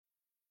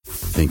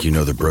Think you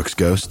know the Brooks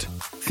Ghost?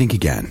 Think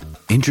again.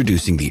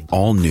 Introducing the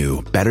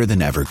all-new,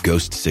 better-than-ever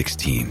Ghost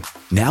 16.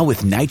 Now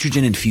with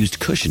nitrogen-infused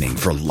cushioning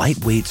for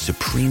lightweight,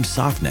 supreme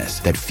softness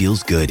that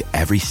feels good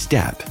every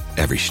step,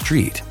 every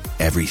street,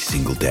 every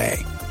single day.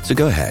 So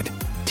go ahead,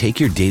 take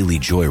your daily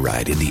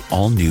joyride in the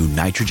all-new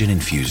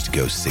nitrogen-infused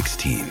Ghost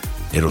 16.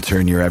 It'll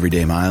turn your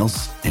everyday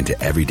miles into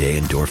everyday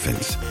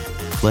endorphins.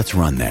 Let's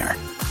run there.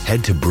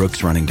 Head to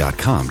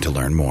brooksrunning.com to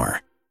learn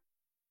more.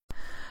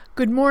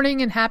 Good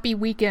morning and happy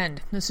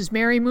weekend. This is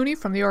Mary Mooney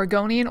from the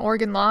Oregonian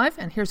Oregon Live,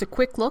 and here's a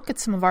quick look at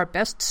some of our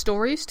best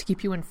stories to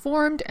keep you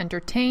informed,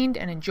 entertained,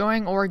 and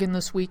enjoying Oregon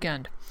this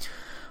weekend.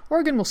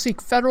 Oregon will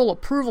seek federal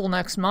approval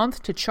next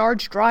month to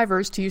charge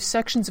drivers to use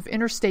sections of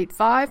Interstate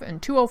 5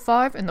 and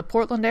 205 in the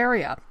Portland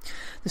area.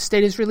 The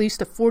state has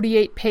released a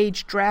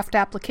 48-page draft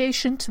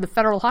application to the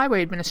Federal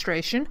Highway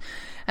Administration,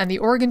 and the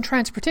Oregon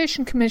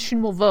Transportation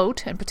Commission will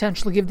vote and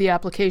potentially give the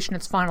application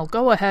its final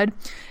go-ahead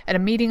at a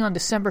meeting on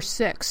December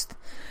 6th.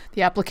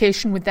 The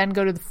application would then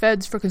go to the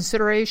feds for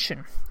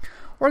consideration.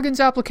 Oregon's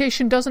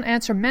application doesn't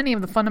answer many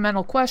of the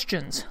fundamental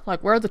questions,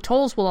 like where the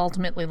tolls will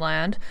ultimately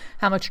land,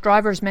 how much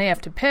drivers may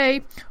have to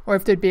pay, or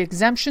if there'd be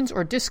exemptions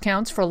or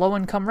discounts for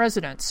low-income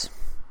residents.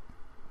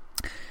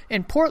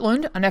 In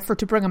Portland, an effort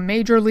to bring a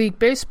Major League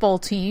Baseball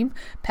team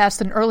passed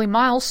an early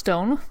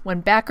milestone when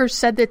backers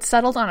said they'd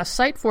settled on a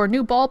site for a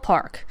new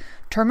ballpark,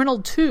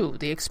 Terminal 2,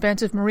 the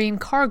expansive marine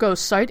cargo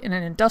site in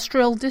an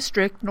industrial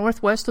district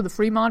northwest of the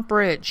Fremont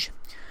Bridge.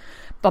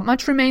 But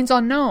much remains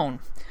unknown,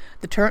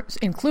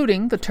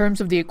 including the terms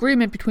of the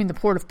agreement between the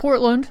Port of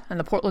Portland and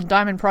the Portland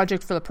Diamond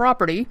Project for the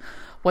property,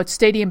 what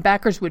stadium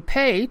backers would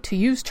pay to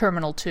use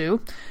Terminal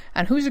 2,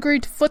 and who's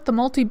agreed to foot the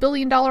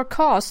multi-billion-dollar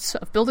costs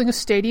of building a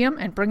stadium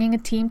and bringing a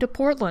team to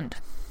Portland.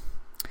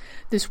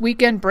 This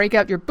weekend, break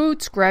out your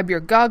boots, grab your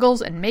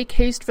goggles, and make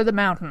haste for the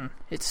mountain.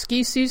 It's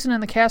ski season in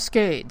the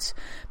Cascades.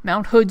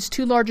 Mount Hood's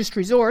two largest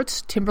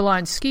resorts,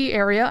 Timberline Ski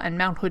Area and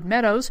Mount Hood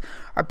Meadows,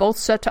 are both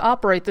set to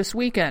operate this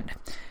weekend.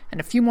 And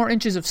a few more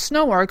inches of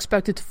snow are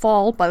expected to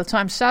fall by the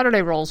time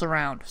Saturday rolls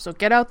around, so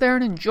get out there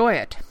and enjoy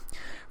it.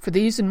 For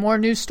these and more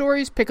news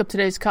stories, pick up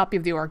today's copy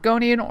of The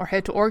Oregonian or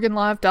head to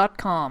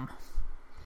OregonLive.com.